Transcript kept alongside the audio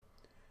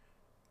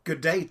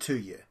Good day to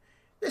you.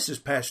 This is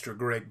Pastor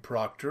Greg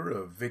Proctor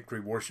of Victory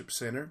Worship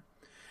Center.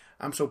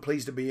 I'm so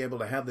pleased to be able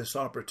to have this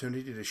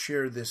opportunity to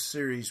share this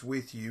series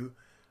with you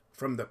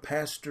from the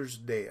pastor's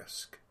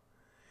desk.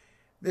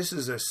 This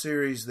is a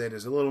series that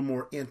is a little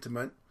more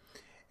intimate,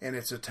 and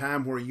it's a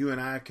time where you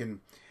and I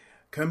can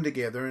come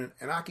together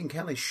and I can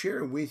kind of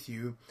share with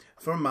you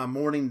from my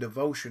morning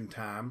devotion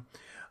time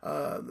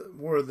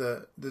where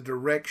the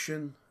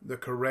direction, the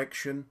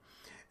correction,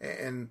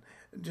 and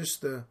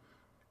just the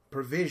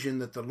provision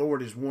that the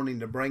Lord is wanting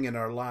to bring in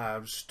our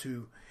lives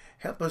to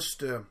help us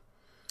to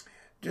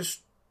just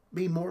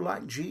be more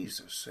like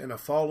Jesus in a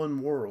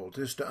fallen world,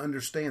 just to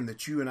understand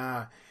that you and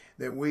I,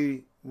 that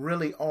we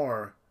really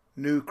are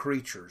new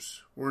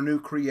creatures. We're new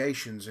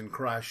creations in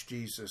Christ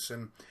Jesus.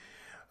 And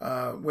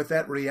with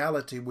that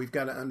reality, we've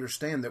got to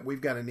understand that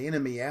we've got an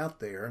enemy out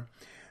there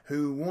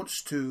who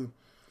wants to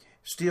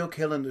steal,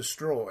 kill, and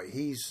destroy.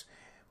 He's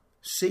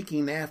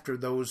seeking after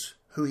those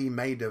who he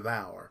may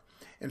devour.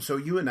 And so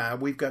you and I,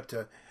 we've got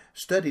to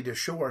study to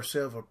show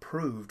ourselves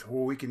approved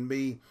where we can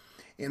be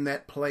in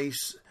that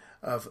place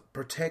of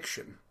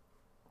protection.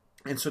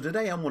 And so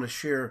today I want to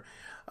share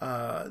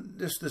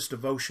this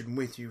devotion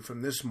with you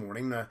from this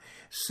morning.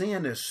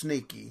 Sin is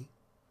sneaky,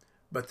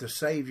 but the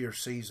Savior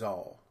sees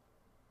all.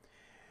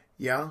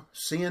 Yeah,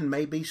 sin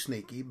may be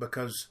sneaky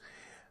because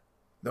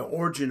the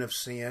origin of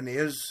sin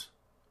is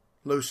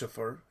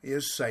Lucifer,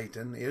 is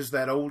Satan, is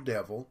that old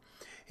devil.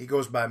 He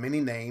goes by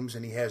many names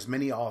and he has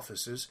many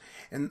offices.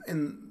 And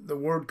the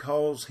word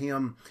calls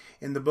him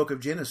in the book of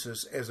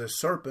Genesis as a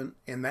serpent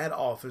in that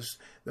office,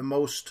 the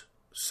most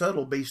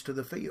subtle beast of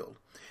the field.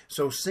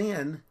 So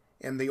sin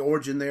and the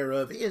origin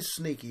thereof is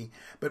sneaky.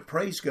 But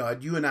praise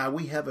God, you and I,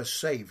 we have a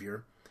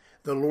Savior,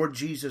 the Lord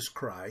Jesus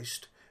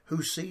Christ,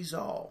 who sees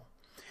all.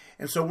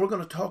 And so we're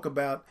going to talk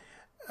about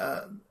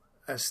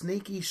a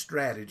sneaky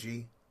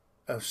strategy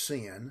of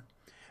sin.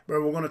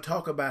 But we're going to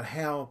talk about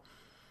how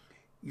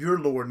your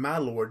Lord, my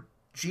Lord,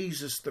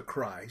 Jesus the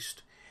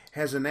Christ,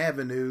 has an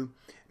avenue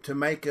to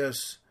make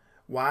us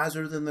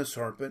wiser than the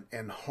serpent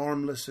and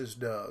harmless as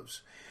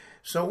doves.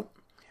 So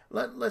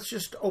let's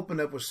just open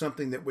up with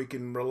something that we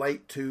can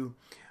relate to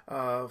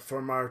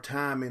from our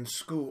time in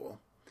school.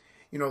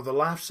 You know, the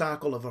life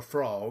cycle of a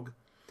frog,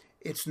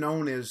 it's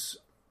known as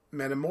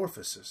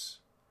metamorphosis.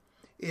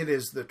 It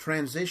is the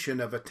transition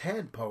of a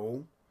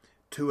tadpole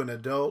to an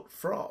adult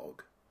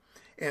frog.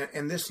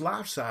 And this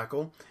life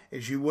cycle,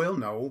 as you well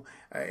know,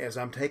 as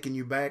I'm taking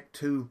you back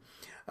to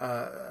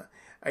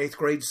 8th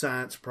grade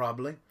science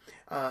probably,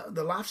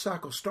 the life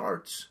cycle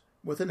starts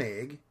with an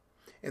egg,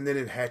 and then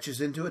it hatches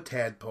into a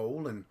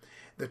tadpole, and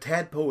the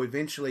tadpole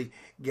eventually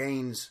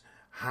gains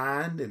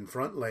hind and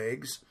front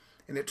legs,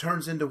 and it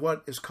turns into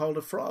what is called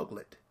a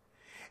froglet.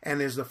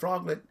 And as the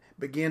froglet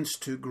begins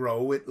to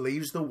grow, it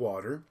leaves the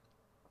water,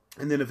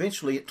 and then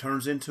eventually it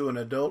turns into an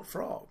adult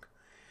frog.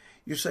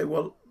 You say,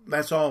 well,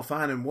 that's all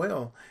fine and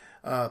well,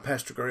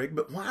 Pastor Greg,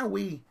 but why are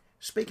we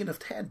speaking of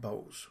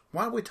tadpoles?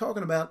 Why are we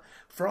talking about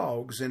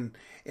frogs in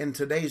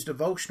today's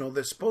devotional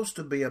that's supposed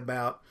to be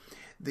about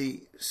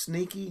the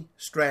sneaky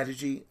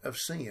strategy of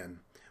sin?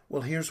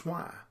 Well, here's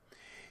why.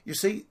 You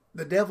see,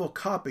 the devil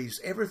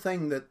copies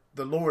everything that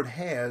the Lord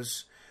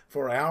has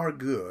for our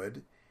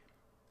good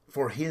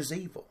for his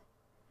evil.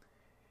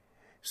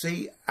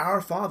 See, our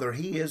Father,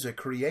 he is a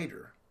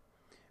creator,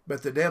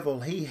 but the devil,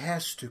 he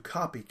has to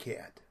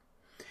copycat.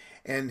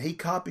 And he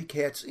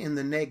copycats in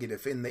the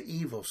negative, in the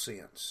evil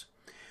sense.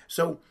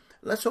 So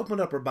let's open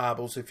up our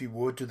Bibles, if you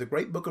would, to the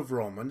great book of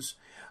Romans,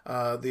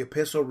 the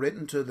epistle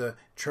written to the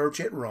church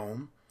at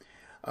Rome,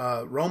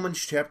 Romans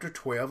chapter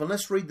 12. And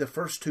let's read the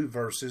first two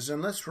verses,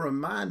 and let's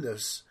remind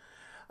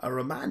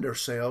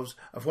ourselves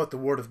of what the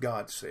Word of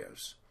God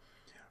says.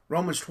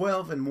 Romans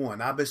 12 and 1.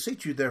 I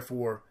beseech you,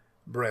 therefore,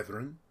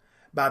 brethren,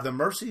 by the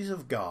mercies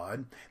of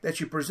God,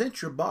 that you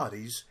present your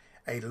bodies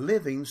a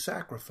living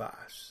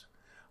sacrifice,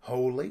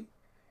 holy,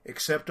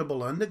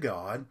 acceptable unto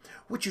God,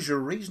 which is your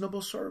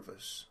reasonable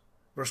service.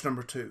 Verse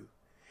number 2.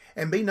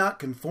 And be not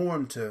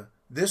conformed to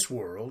this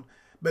world,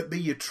 but be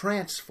ye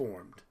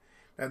transformed.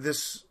 Now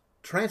this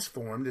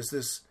transformed is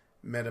this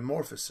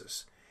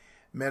metamorphosis.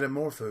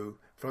 Metamorpho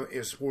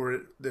is where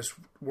this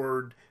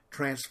word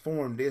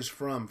transformed is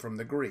from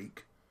the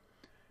Greek.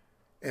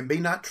 And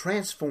be not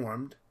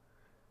transformed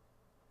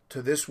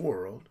to this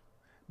world,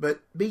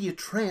 but be ye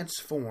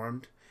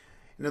transformed.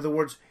 In other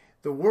words,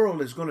 the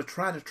world is going to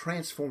try to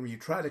transform you,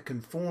 try to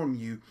conform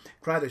you,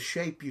 try to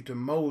shape you, to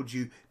mold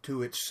you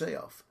to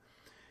itself.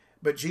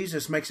 But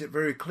Jesus makes it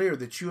very clear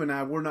that you and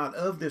I, we're not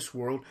of this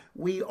world.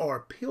 We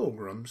are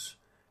pilgrims,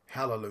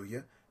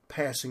 hallelujah,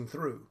 passing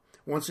through.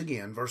 Once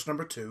again, verse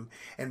number 2,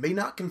 and be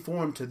not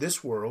conformed to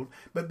this world,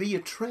 but be ye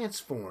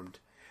transformed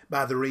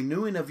by the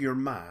renewing of your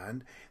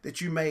mind,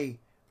 that you may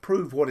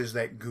prove what is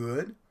that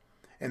good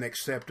and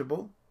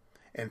acceptable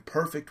and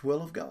perfect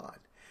will of God.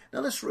 Now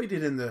let's read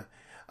it in the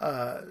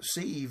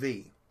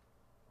CEV.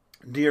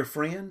 Dear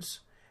friends,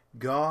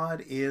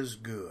 God is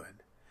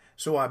good.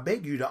 So I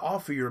beg you to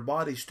offer your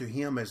bodies to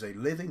him as a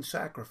living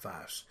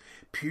sacrifice,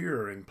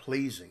 pure and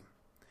pleasing.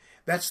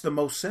 That's the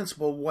most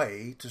sensible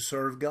way to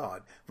serve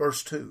God.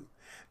 Verse 2,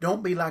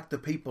 don't be like the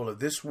people of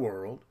this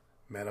world,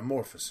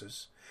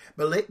 metamorphosis,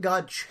 but let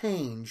God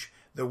change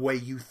the way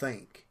you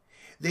think.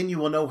 Then you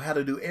will know how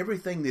to do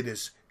everything that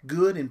is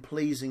good and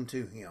pleasing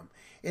to Him.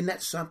 Isn't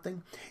that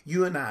something?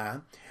 You and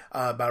I,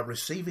 by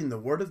receiving the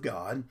Word of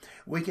God,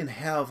 we can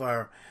have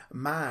our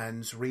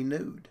minds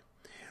renewed.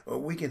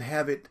 We can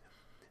have it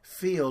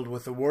filled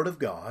with the Word of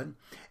God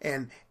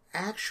and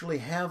actually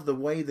have the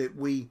way that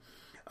we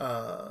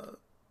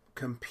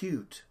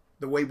compute,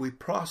 the way we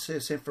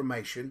process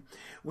information.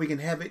 We can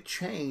have it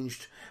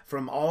changed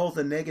from all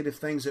the negative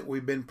things that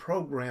we've been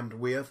programmed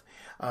with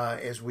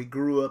as we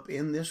grew up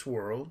in this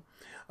world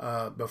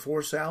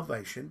before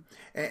salvation,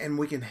 and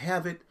we can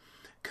have it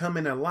come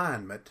in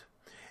alignment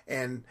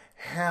and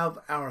have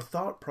our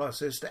thought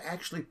process to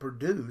actually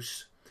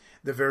produce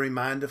the very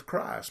mind of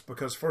Christ,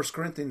 because 1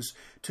 Corinthians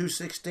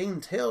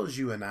 2:16 tells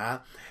you and I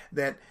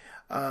that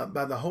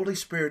by the Holy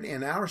Spirit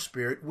in our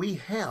spirit, we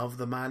have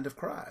the mind of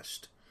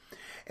Christ.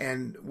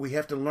 And we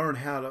have to learn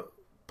how to,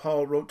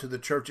 Paul wrote to the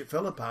church at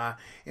Philippi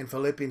in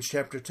Philippians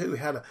chapter 2,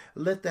 how to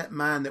let that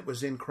mind that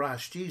was in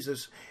Christ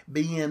Jesus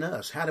be in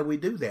us. How do we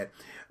do that?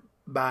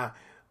 By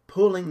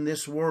pulling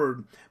this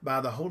word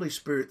by the Holy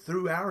Spirit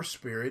through our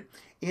spirit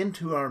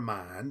into our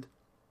mind,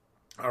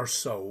 our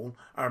soul,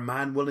 our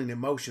mind, will, and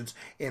emotions,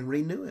 and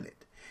renewing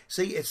it.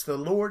 See, it's the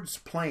Lord's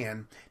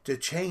plan to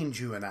change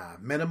you and I,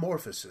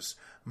 metamorphosis,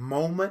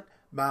 moment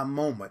by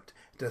moment,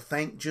 to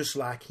think just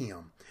like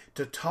Him,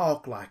 to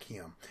talk like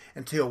Him,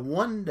 until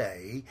one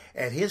day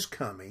at His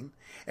coming,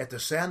 at the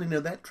sounding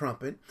of that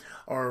trumpet,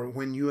 or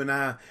when you and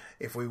I,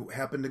 if we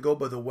happen to go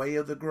by the way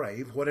of the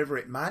grave, whatever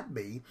it might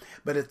be,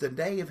 but at the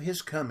day of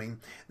His coming,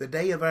 the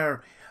day of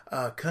our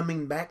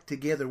coming back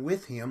together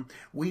with Him,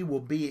 we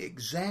will be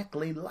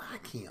exactly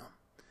like Him.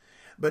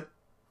 But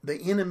the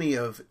enemy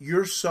of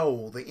your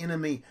soul, the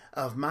enemy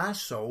of my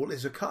soul,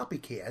 is a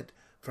copycat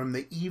from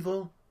the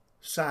evil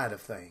side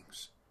of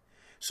things.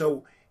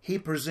 So he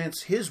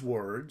presents his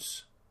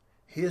words,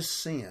 his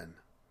sin,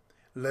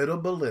 little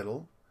by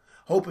little,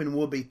 hoping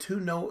we'll be too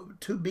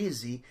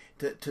busy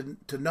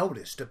to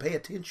notice, to pay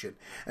attention,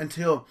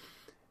 until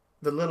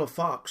the little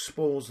fox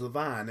spoils the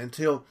vine,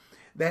 until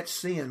that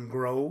sin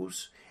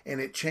grows and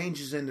it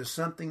changes into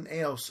something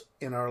else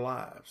in our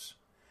lives.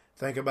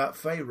 Think about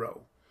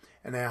Pharaoh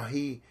and how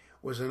he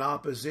was in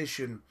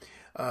opposition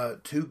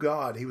to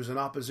God. He was in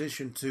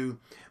opposition to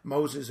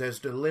Moses as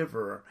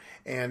deliverer,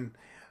 and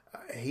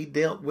he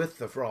dealt with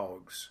the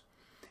frogs.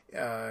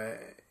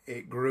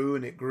 It grew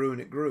and it grew and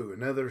it grew.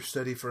 Another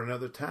study for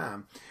another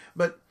time.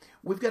 But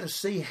we've got to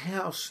see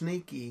how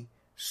sneaky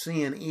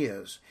sin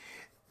is.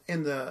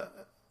 In the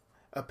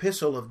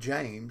epistle of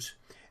James,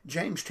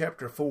 James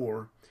chapter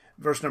 4,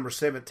 verse number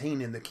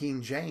 17 in the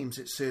King James,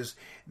 it says,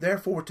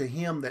 "Therefore to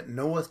him that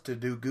knoweth to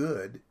do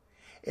good,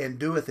 and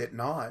doeth it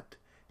not,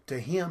 to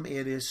him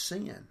it is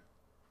sin."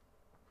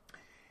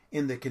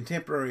 In the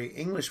contemporary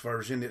English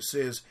version, it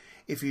says,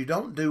 "If you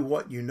don't do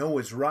what you know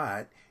is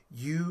right,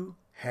 you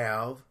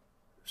have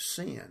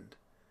sinned."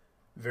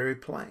 Very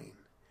plain.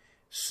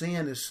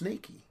 Sin is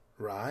sneaky,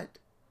 right?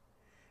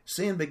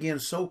 Sin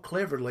begins so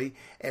cleverly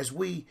as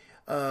we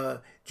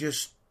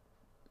just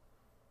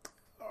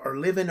are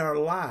living our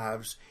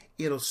lives,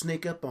 it'll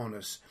sneak up on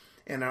us.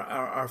 And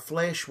our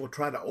flesh will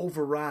try to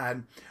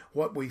override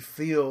what we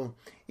feel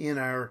in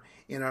our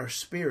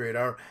spirit,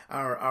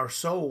 our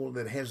soul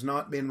that has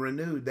not been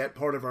renewed, that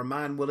part of our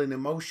mind, will, and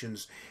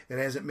emotions that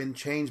hasn't been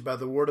changed by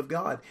the Word of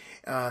God.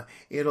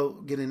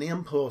 It'll get an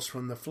impulse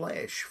from the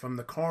flesh, from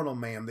the carnal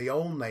man, the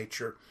old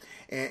nature,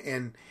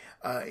 and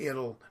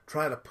it'll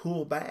try to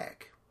pull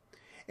back.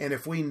 And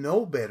if we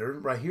know better,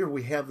 right here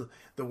we have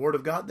the Word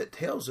of God that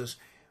tells us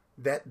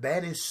that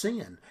that is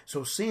sin.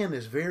 So sin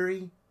is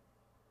very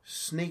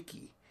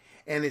sneaky,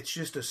 and it's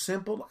just a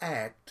simple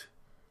act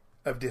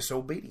of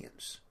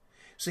disobedience.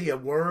 See, a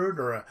word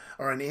or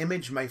an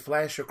image may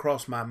flash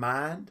across my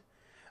mind,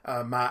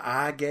 my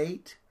eye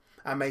gate.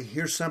 I may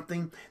hear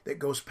something that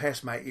goes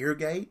past my ear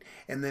gate,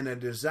 and then a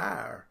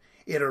desire,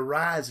 it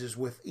arises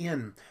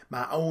within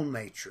my own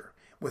nature,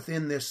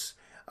 within this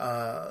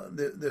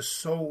this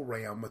soul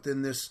realm,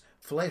 within this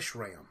flesh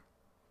realm.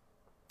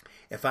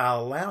 If I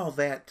allow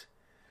that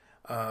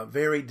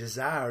very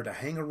desire to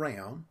hang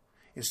around,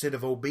 instead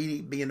of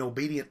being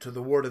obedient to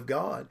the Word of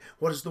God,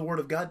 what does the Word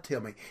of God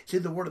tell me? See,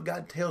 the Word of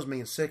God tells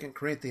me in 2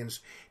 Corinthians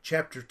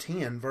chapter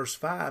 10, verse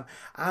 5,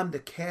 I'm to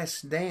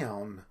cast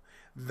down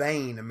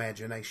vain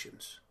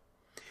imaginations.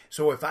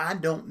 So if I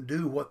don't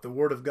do what the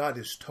Word of God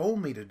has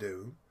told me to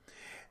do,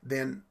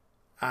 then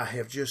I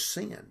have just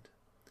sinned.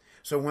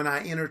 So when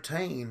I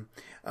entertain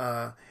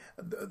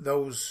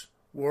those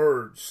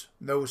words,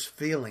 those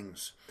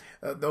feelings,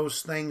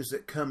 those things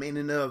that come in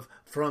and of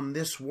from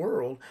this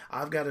world,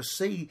 I've got to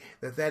see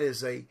that that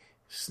is a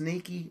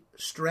sneaky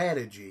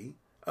strategy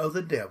of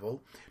the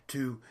devil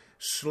to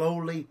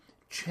slowly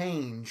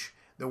change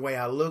the way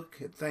I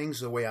look at things,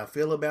 the way I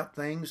feel about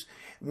things.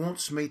 It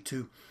wants me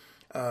to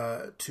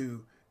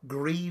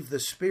grieve the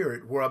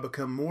Spirit, where I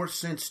become more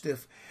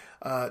sensitive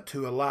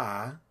to a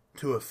lie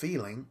to a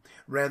feeling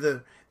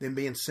rather than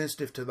being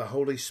sensitive to the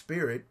Holy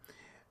Spirit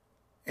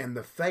and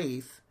the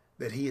faith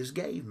that He has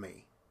gave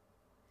me.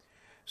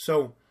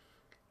 So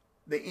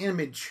the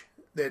image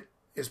that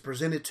is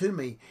presented to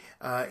me,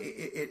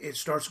 it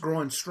starts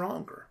growing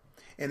stronger,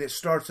 and it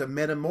starts a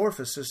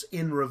metamorphosis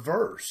in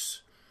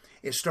reverse.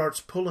 It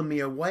starts pulling me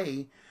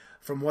away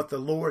from what the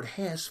Lord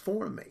has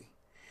for me.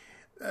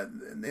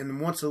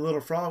 And once the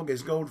little frog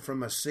is going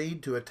from a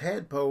seed to a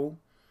tadpole,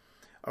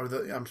 or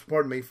the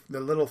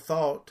little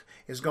thought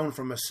is going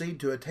from a seed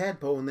to a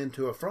tadpole and then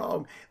to a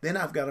frog, then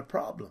I've got a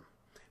problem,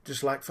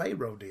 just like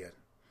Pharaoh did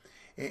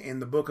in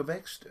the book of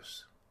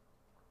Exodus.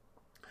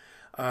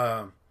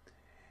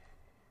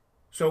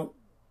 So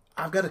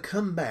I've got to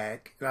come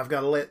back, and I've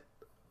got to let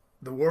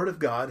the Word of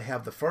God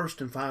have the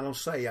first and final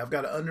say. I've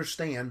got to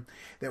understand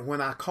that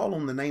when I call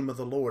on the name of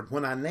the Lord,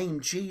 when I name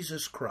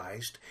Jesus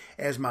Christ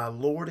as my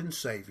Lord and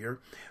Savior,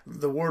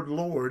 the word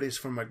Lord is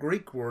from a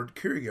Greek word,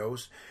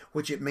 kurios,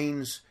 which it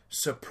means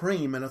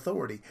supreme in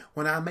authority.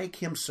 When I make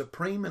Him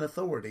supreme in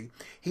authority,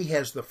 He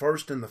has the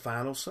first and the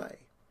final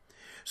say.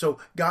 So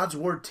God's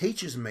Word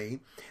teaches me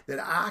that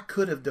I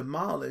could have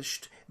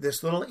demolished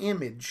this little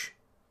image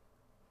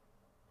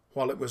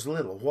while it was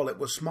little, while it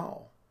was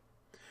small.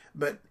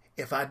 But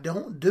if I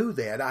don't do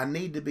that, I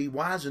need to be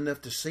wise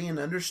enough to see and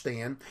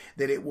understand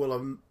that it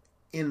will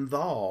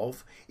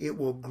evolve, it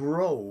will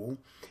grow,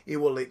 it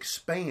will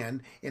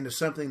expand into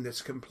something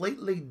that's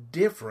completely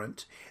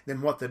different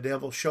than what the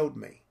devil showed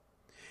me.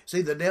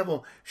 See, the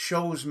devil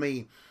shows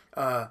me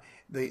the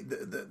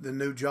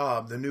new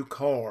job, the new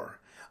car,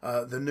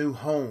 the new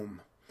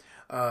home,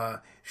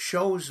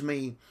 shows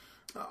me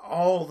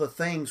all the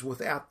things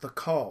without the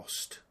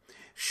cost,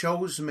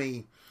 shows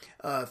me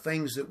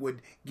things that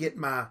would get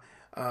my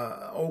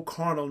old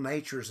carnal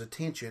nature's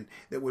attention,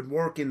 that would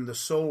work in the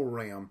soul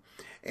realm,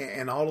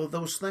 and all of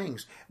those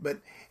things. But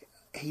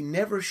he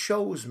never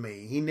shows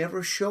me, he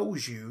never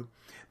shows you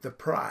the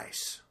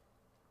price.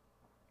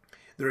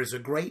 There is a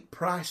great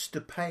price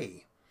to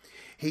pay.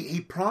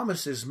 He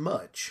promises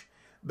much,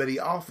 but he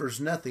offers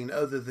nothing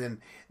other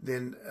than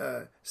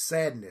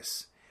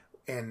sadness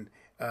and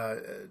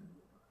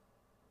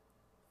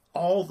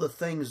all the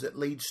things that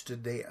leads to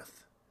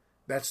death.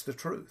 That's the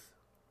truth.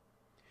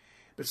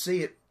 But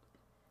see,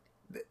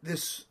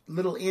 this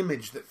little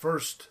image that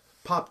first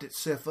popped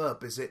itself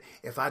up is that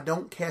if I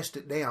don't cast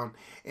it down,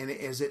 and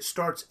as it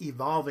starts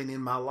evolving in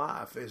my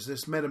life, as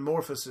this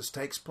metamorphosis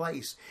takes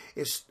place,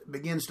 it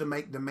begins to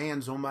make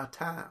demands on my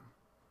time.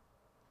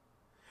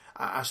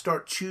 I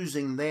start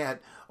choosing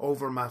that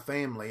over my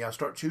family. I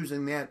start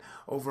choosing that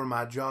over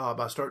my job.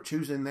 I start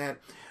choosing that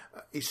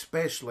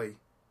especially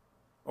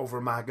over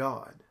my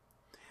God.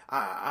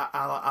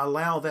 I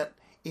allow that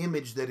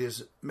image that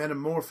is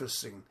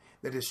metamorphosing,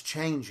 that is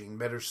changing,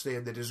 better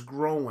said, that is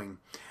growing.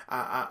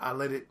 I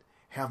let it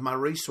have my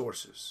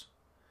resources.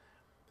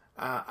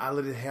 I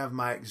let it have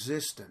my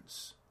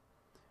existence.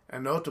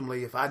 And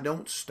ultimately, if I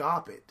don't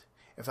stop it,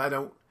 if I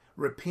don't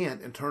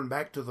repent and turn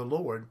back to the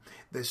Lord,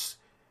 this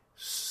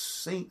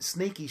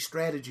sneaky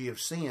strategy of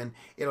sin,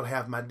 it'll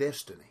have my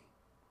destiny.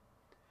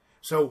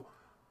 So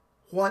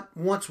what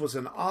once was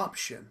an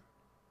option,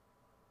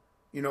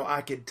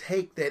 I could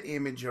take that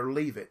image or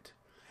leave it.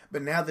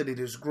 But now that it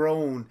has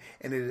grown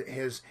and it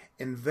has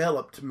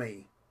enveloped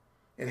me,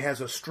 it has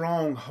a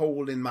strong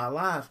hold in my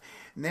life,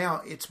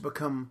 now it's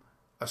become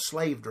a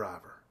slave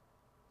driver.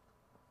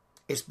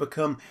 It's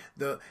become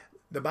the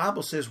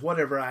Bible says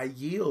whatever I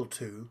yield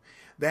to,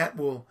 that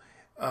will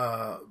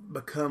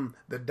become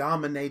the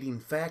dominating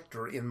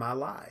factor in my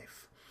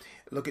life.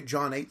 Look at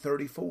John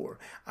 8:34.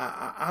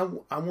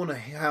 I want to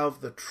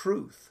have the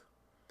truth.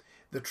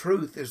 The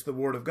truth is the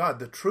Word of God.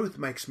 The truth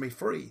makes me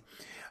free.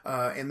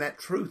 And that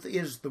truth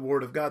is the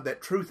Word of God.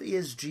 That truth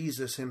is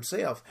Jesus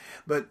Himself.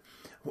 But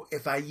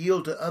if I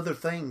yield to other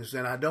things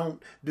and I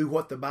don't do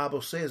what the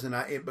Bible says, and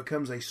it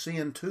becomes a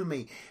sin to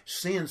me,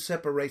 sin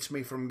separates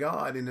me from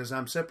God. And as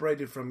I'm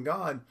separated from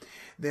God,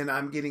 then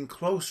I'm getting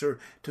closer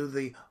to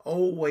the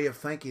old way of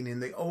thinking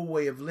and the old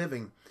way of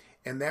living.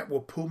 And that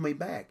will pull me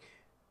back.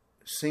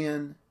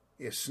 Sin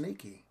is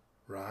sneaky,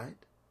 right?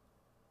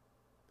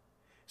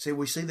 See,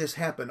 we see this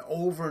happen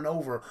over and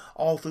over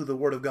all through the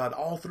Word of God,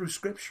 all through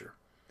Scripture.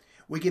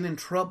 We get in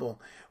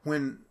trouble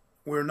when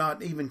we're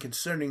not even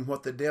considering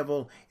what the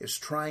devil is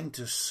trying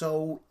to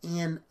sow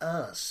in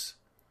us.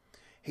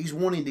 He's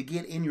wanting to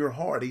get in your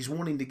heart. He's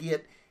wanting to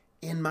get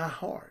in my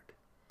heart.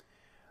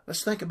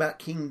 Let's think about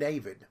King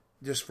David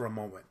just for a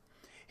moment.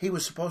 He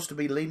was supposed to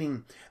be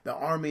leading the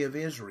army of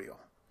Israel,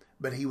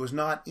 but he was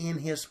not in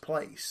his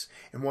place.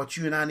 And what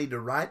you and I need to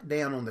write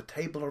down on the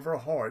table of our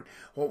heart,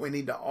 what we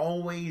need to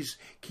always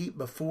keep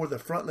before the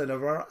frontlet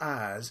of our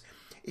eyes,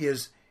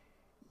 is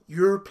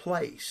your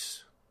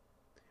place.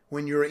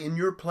 When you're in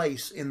your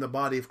place in the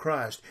body of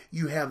Christ,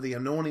 you have the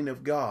anointing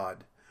of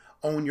God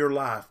on your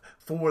life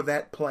for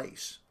that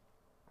place.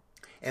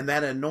 And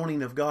that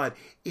anointing of God,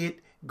 it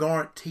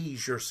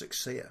guarantees your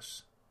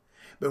success.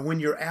 But when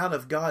you're out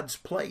of God's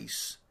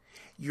place,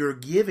 you're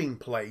giving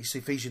place,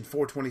 Ephesians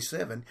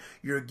 4:27,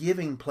 you're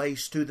giving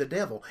place to the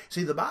devil.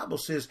 See, the Bible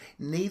says,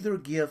 neither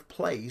give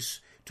place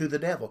to the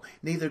devil,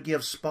 neither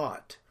give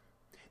spot,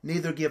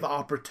 neither give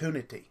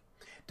opportunity,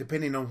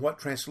 depending on what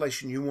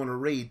translation you want to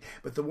read.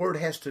 But the word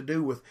has to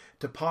do with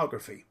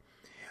topography.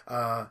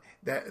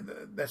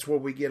 That's where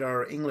we get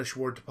our English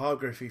word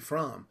topography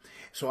from.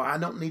 So I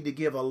don't need to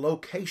give a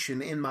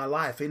location in my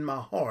life, in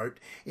my heart,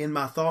 in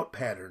my thought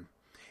pattern,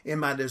 in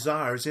my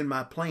desires, in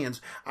my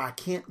plans. I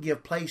can't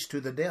give place to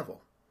the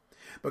devil.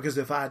 Because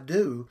if I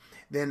do,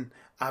 then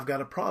I've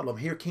got a problem.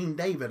 Here, King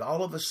David,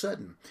 all of a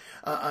sudden,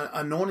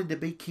 anointed to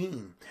be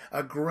king,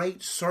 a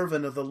great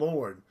servant of the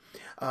Lord,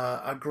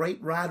 a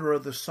great writer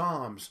of the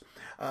Psalms,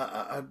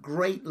 a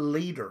great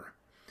leader,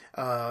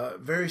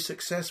 very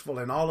successful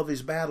in all of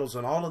his battles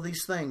and all of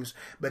these things,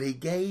 but he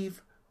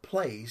gave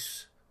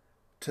place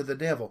to the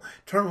devil.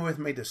 Turn with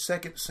me to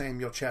 2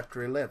 Samuel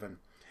chapter 11,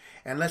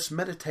 and let's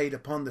meditate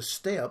upon the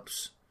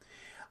steps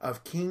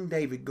of King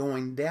David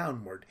going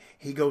downward.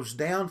 He goes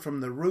down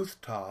from the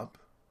rooftop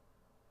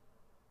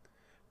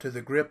to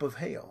the grip of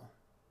hell.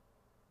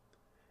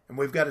 And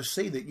we've got to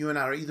see that you and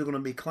I are either going to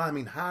be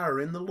climbing higher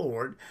in the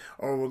Lord,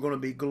 or we're going to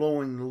be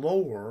growing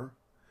lower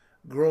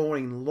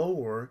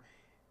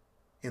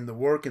in the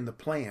work and the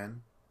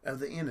plan of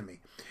the enemy.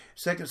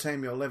 2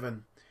 Samuel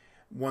 11,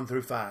 1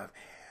 through 5.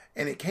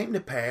 And it came to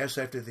pass,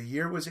 after the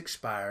year was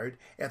expired,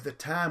 at the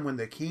time when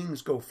the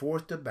kings go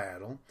forth to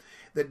battle,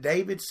 that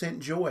David sent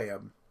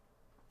Joab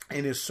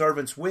and his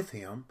servants with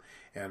him,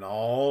 and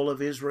all of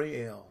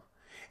Israel.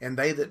 And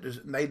they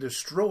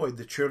destroyed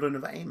the children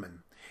of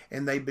Ammon,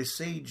 and they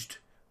besieged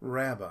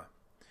Rabbah.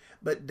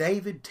 But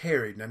David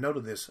tarried. Now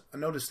notice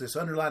this,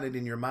 underline it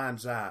in your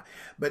mind's eye.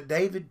 But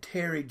David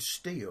tarried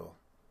still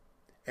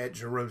at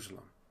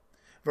Jerusalem.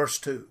 Verse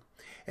 2.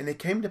 And it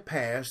came to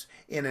pass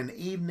in an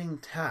evening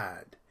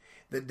tide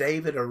that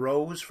David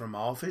arose from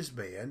off his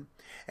bed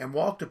and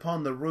walked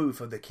upon the roof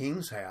of the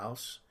king's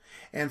house.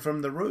 And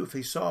from the roof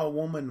he saw a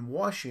woman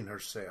washing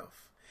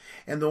herself.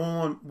 And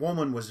the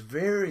woman was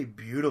very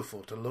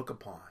beautiful to look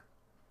upon.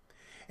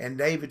 And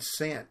David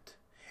sent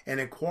and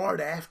inquired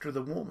after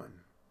the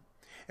woman.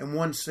 And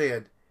one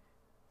said,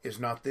 Is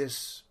not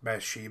this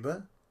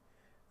Bathsheba,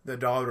 the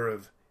daughter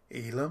of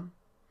Elam,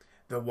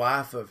 the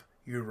wife of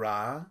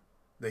Uriah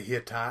the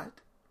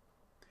Hittite?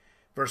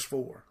 Verse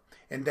 4.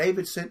 And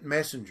David sent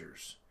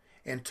messengers,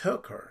 and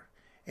took her,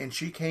 and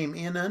she came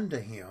in unto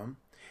him,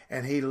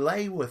 and he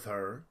lay with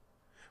her,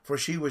 for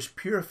she was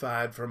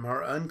purified from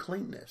her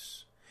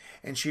uncleanness.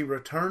 And she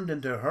returned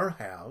into her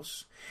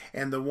house,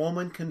 and the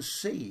woman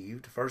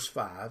conceived, verse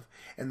 5,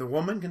 and the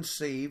woman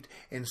conceived,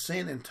 and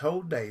sent and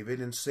told David,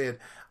 and said,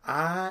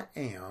 I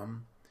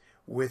am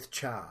with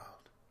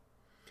child.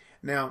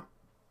 Now,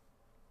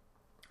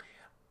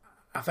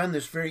 I find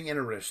this very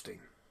interesting,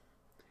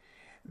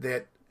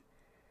 that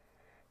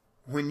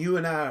when you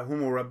and I,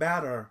 when we're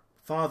about our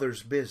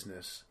Father's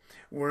business,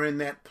 we're in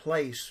that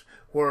place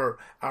where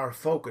our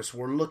focus,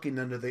 we're looking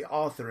unto the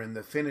author and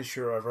the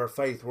finisher of our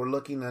faith. We're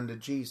looking unto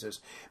Jesus.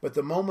 But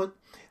the moment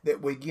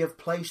that we give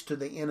place to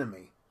the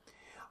enemy,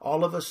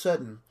 all of a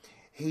sudden,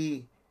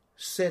 he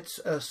sets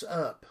us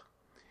up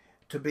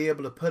to be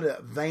able to put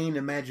a vain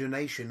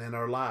imagination in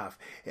our life.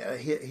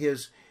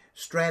 His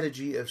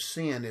strategy of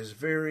sin is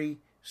very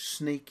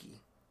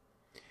sneaky.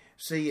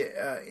 See,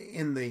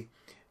 in the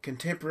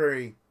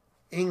contemporary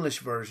English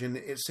version,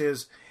 it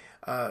says,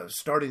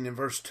 starting in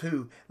verse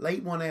 2,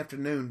 late one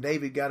afternoon,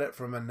 David got up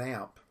from a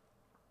nap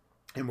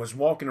and was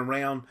walking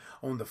around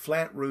on the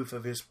flat roof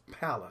of his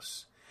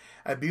palace.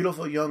 A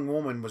beautiful young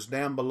woman was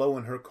down below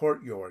in her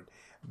courtyard,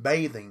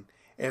 bathing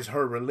as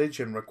her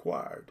religion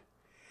required.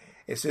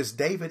 It says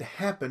David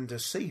happened to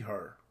see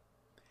her,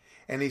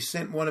 and he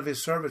sent one of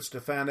his servants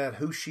to find out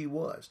who she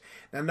was.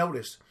 Now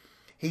notice,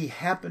 he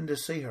happened to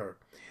see her.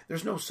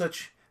 There's no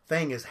such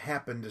thing as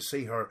happened to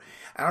see her.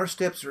 Our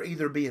steps are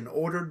either being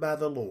ordered by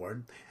the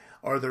Lord,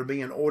 or they're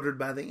being ordered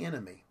by the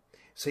enemy.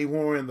 See,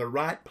 when we're in the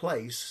right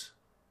place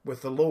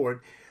with the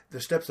Lord,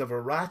 the steps of a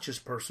righteous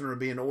person are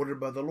being ordered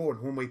by the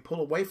Lord. When we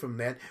pull away from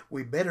that,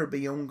 we better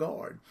be on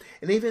guard.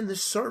 And even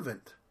this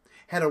servant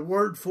had a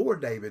word for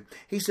David.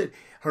 He said,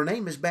 her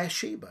name is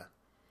Bathsheba.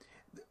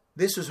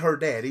 This is her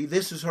daddy.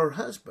 This is her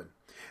husband.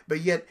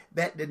 But yet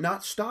that did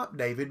not stop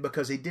David,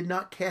 because he did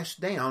not cast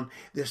down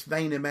this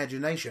vain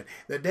imagination.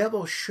 The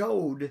devil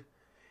showed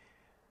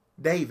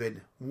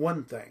David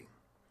one thing,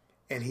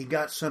 and he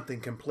got something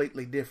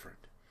completely different.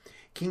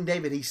 King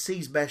David, he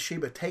sees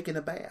Bathsheba taking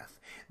a bath.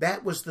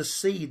 That was the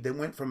seed that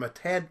went from a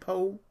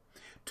tadpole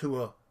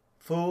to a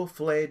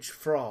full-fledged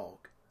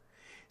frog.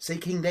 See,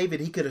 King David,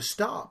 he could have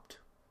stopped,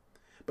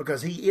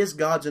 because he is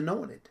God's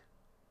anointed.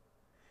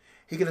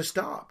 He could have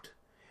stopped.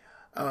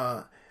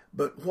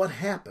 But what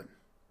happened?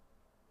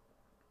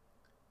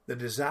 The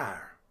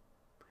desire,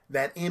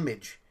 that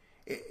image,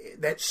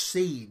 that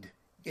seed,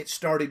 it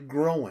started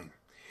growing.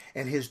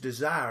 And his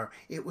desire,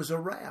 it was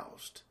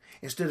aroused.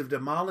 Instead of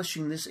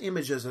demolishing this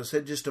image, as I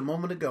said just a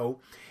moment ago,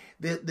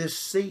 this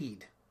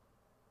seed,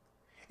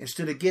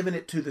 instead of giving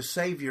it to the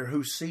Savior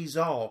who sees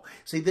all.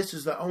 See, this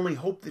is the only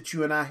hope that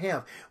you and I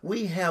have.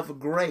 We have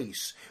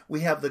grace.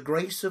 We have the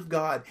grace of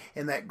God,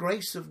 and that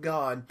grace of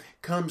God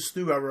comes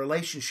through our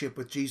relationship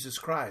with Jesus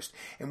Christ.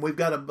 And we've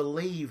got to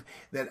believe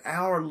that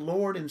our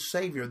Lord and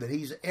Savior, that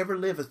He's ever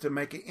liveth to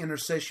make an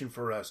intercession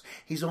for us.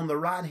 He's on the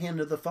right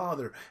hand of the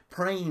Father,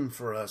 praying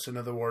for us. In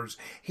other words,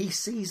 He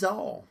sees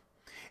all.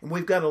 And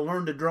we've got to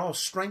learn to draw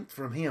strength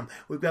from Him.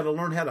 We've got to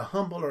learn how to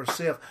humble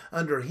ourselves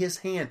under His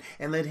hand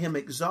and let Him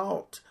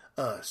exalt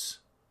us.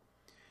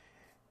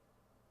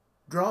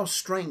 Draw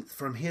strength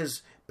from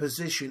His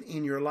position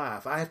in your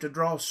life. I have to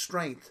draw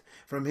strength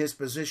from His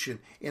position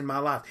in my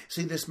life.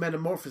 See, this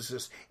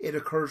metamorphosis, it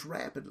occurs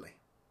rapidly.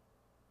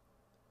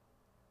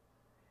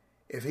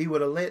 If he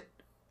would have let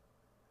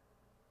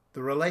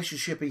the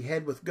relationship he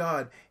had with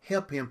God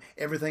help him,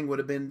 everything would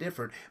have been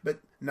different. But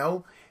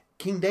no,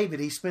 King David,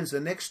 he spends the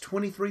next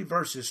 23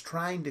 verses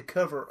trying to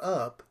cover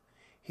up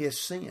his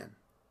sin.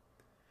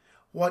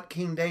 What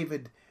King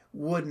David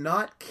would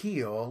not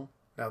kill,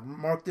 now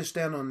mark this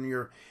down on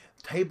your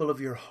table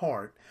of your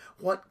heart,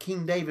 what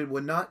King David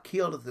would not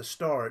kill at the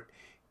start,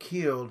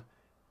 killed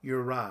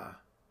Uriah.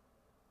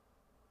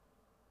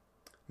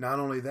 Not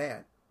only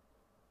that,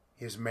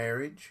 his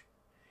marriage,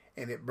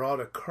 and it brought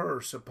a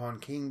curse upon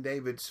King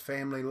David's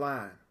family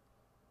line.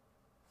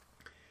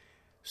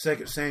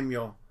 2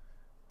 Samuel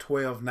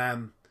 12,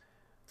 9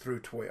 through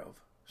 12.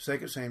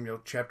 2 Samuel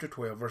chapter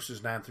 12,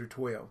 verses 9 through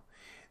 12.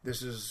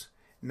 This is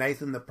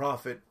Nathan the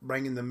prophet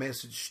bringing the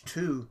message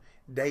to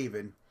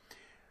David.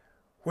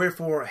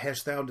 Wherefore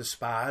hast thou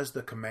despised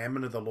the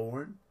commandment of the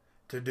Lord,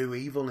 to do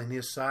evil in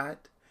his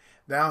sight?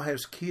 Thou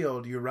hast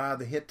killed Uriah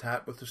the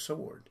Hittite with the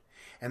sword,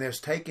 and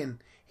hast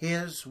taken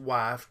his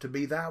wife to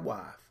be thy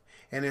wife,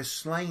 and hast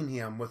slain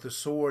him with the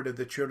sword of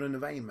the children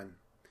of Ammon.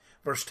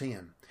 Verse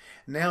 10.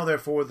 Now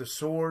therefore the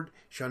sword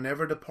shall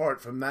never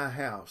depart from thy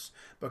house,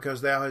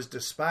 because thou hast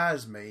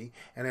despised me,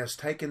 and hast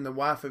taken the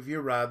wife of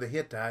Uriah the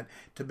Hittite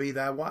to be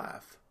thy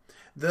wife.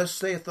 Thus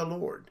saith the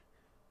Lord,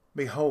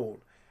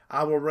 Behold,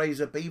 I will raise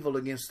up evil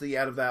against thee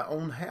out of thy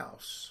own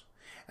house,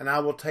 and I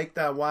will take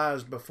thy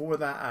wives before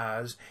thy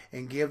eyes,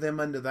 and give them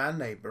unto thy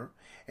neighbor,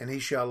 and he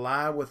shall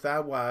lie with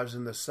thy wives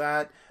in the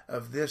sight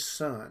of this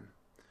sun.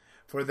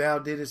 For thou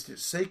didst it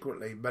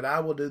secretly, but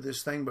I will do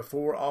this thing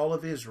before all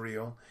of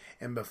Israel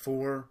and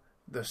before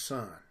the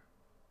sun.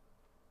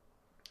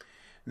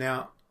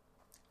 Now,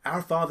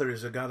 our Father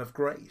is a God of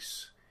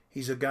grace.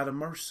 He's a God of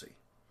mercy.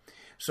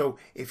 So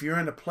if you're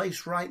in a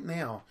place right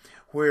now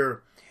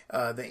where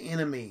the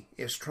enemy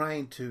is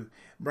trying to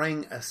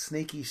bring a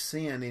sneaky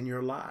sin in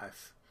your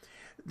life,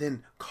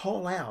 then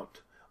call out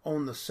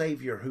on the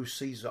Savior who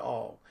sees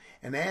all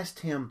and ask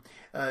Him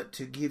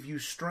to give you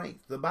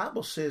strength. The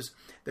Bible says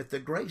that the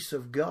grace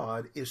of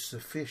God is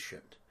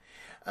sufficient.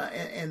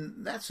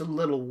 And that's a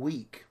little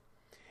weak.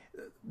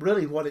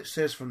 Really what it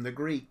says from the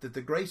Greek, that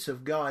the grace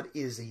of God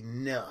is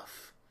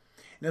enough.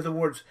 In other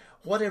words,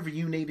 whatever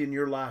you need in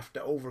your life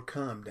to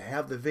overcome, to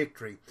have the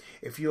victory,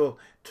 if you'll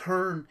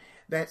turn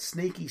that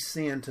sneaky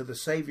sin to the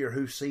Savior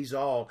who sees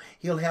all,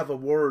 He'll have a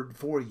word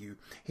for you.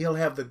 He'll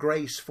have the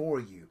grace for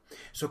you.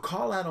 So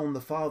call out on the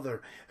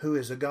Father who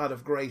is a God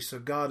of grace, a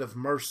God of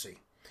mercy.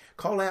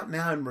 Call out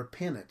now in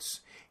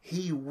repentance.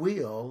 He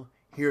will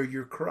hear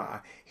your cry.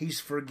 He's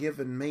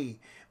forgiven me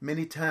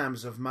many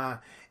times of my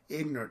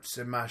ignorance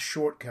and my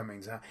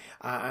shortcomings.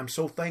 I'm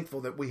so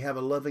thankful that we have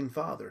a loving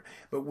Father,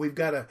 but we've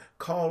got to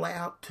call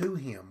out to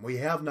Him. We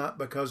have not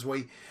because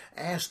we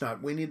ask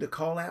not. We need to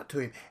call out to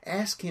Him.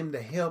 Ask Him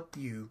to help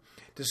you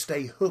to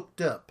stay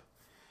hooked up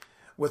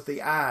with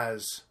the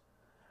eyes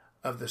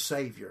of the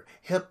Savior.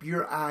 Help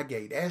your eye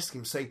gate. Ask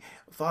Him, say,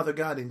 Father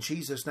God, in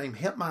Jesus' name,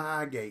 help my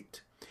eye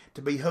gate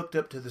to be hooked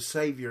up to the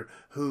Savior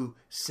who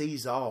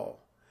sees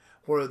all,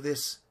 where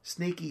this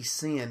sneaky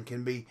sin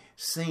can be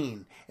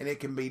seen and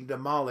it can be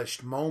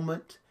demolished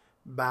moment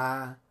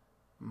by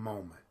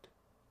moment.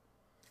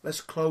 Let's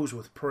close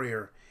with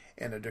prayer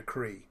and a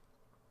decree.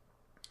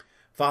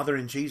 Father,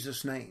 in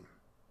Jesus' name,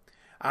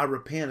 I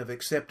repent of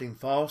accepting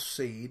false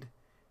seed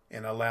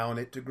and allowing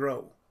it to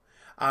grow.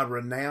 I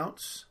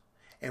renounce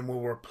and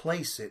will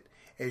replace it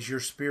as your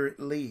Spirit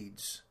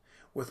leads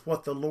with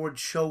what the Lord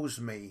shows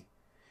me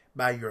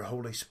by your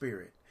Holy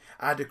Spirit.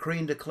 I decree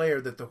and declare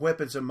that the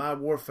weapons of my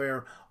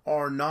warfare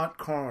are not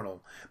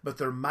carnal, but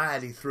they're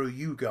mighty through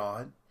you,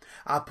 God.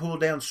 I pull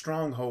down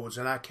strongholds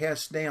and I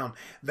cast down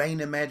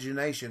vain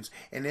imaginations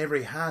and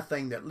every high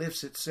thing that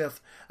lifts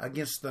itself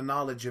against the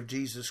knowledge of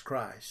Jesus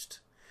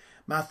Christ.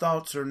 My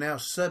thoughts are now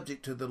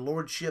subject to the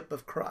Lordship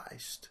of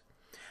Christ.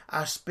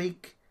 I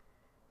speak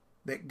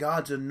that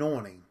God's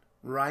anointing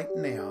right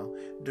now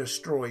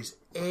destroys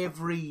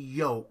every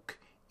yoke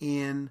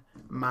in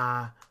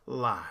my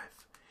life.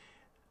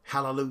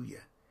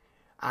 Hallelujah.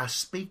 I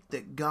speak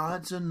that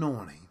God's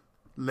anointing,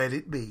 let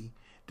it be,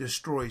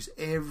 destroys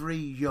every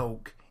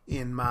yoke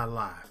in my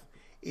life.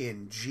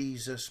 In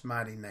Jesus'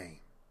 mighty name.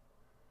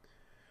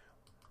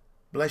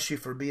 Bless you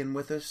for being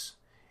with us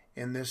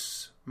in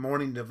this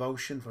morning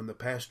devotion from the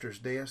pastor's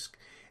desk.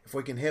 If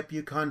we can help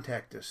you,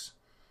 contact us.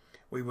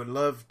 We would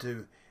love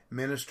to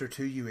minister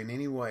to you in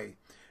any way.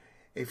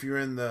 If you're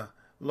in the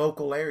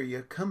local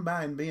area, come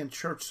by and be in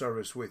church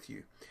service with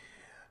you,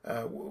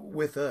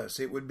 with us.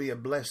 It would be a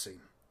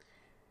blessing.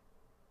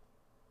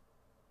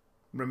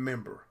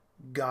 Remember,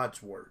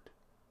 God's Word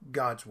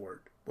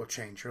will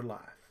change your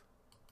life.